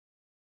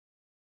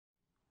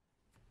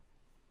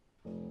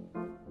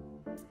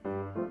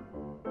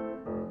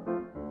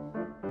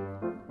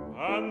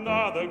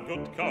Another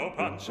good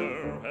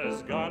cowpuncher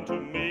has gone to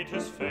meet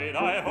his fate.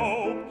 I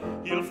hope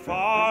he'll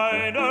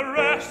find a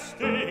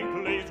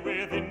resting place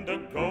within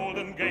the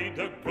Golden Gate,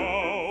 the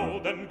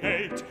Golden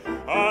Gate.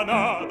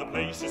 Another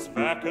place is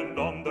vacant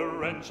on the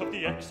ranch of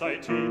the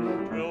XIT.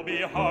 'Twill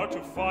be hard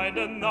to find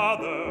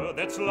another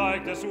that's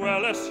liked as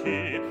well as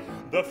he.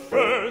 The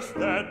first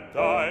that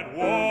died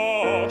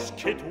was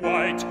Kit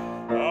White,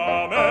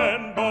 a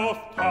man both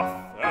tough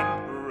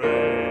and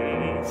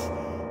brave.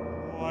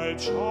 While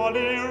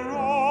Charlie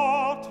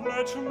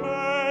Rutlage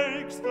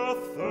makes the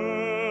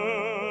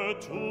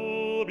third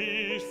to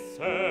be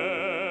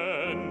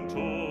sent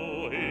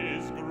to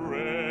his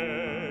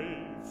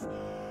grave.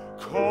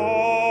 Caused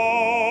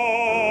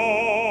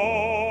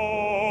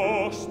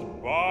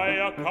by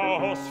a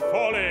cow's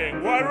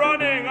falling while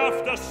running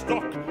after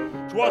stock.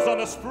 'Twas on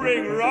a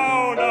spring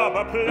round-up,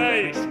 a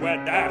place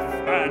where death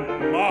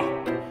and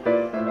mock.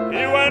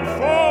 He went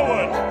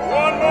forward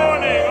one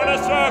morning on a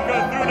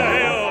circle through the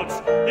hills.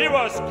 He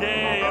was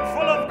gay and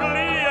full of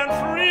glee and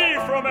free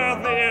from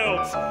earthly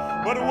ills.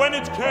 But when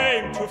it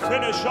came to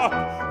finish up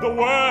the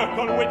work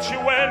on which he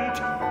went,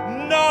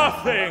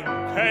 nothing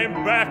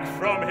came back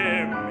from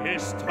him.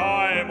 His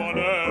time on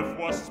earth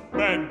was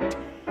spent.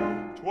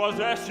 'Twas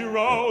as he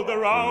rode the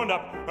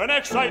roundup, an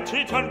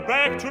XIT turned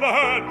back to the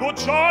herd. Good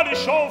Charlie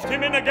shoved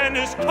him in again,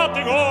 his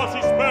cutting horse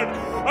he spurred.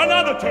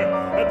 Another turn,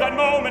 at that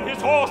moment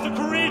his horse, the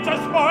creature,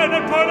 spined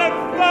and turned and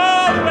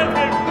fell with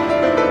him.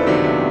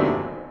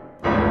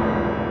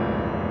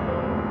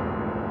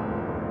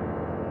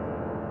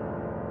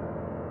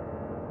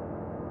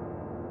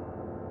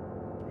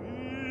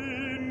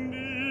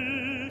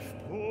 Beneath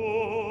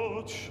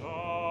poor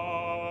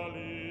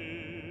Charlie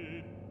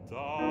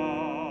died.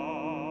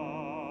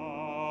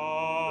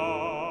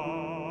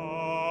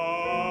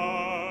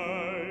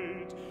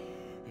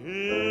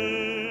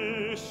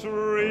 His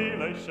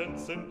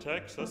relations in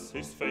Texas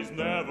his face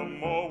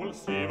nevermore will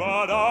see,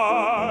 but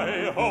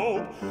I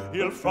hope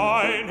he'll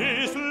find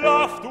his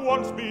loved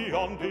ones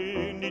beyond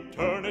in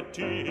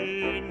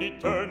eternity, in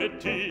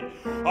eternity.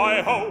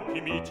 I hope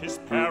he meet his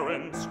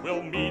parents,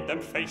 will meet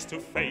them face to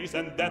face,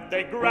 and that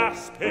they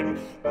grasp him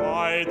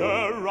by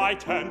the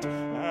right hand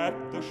at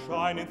the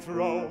shining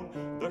throne,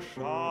 the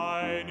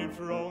shining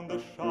throne,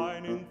 the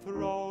shining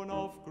throne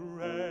of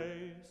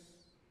grace.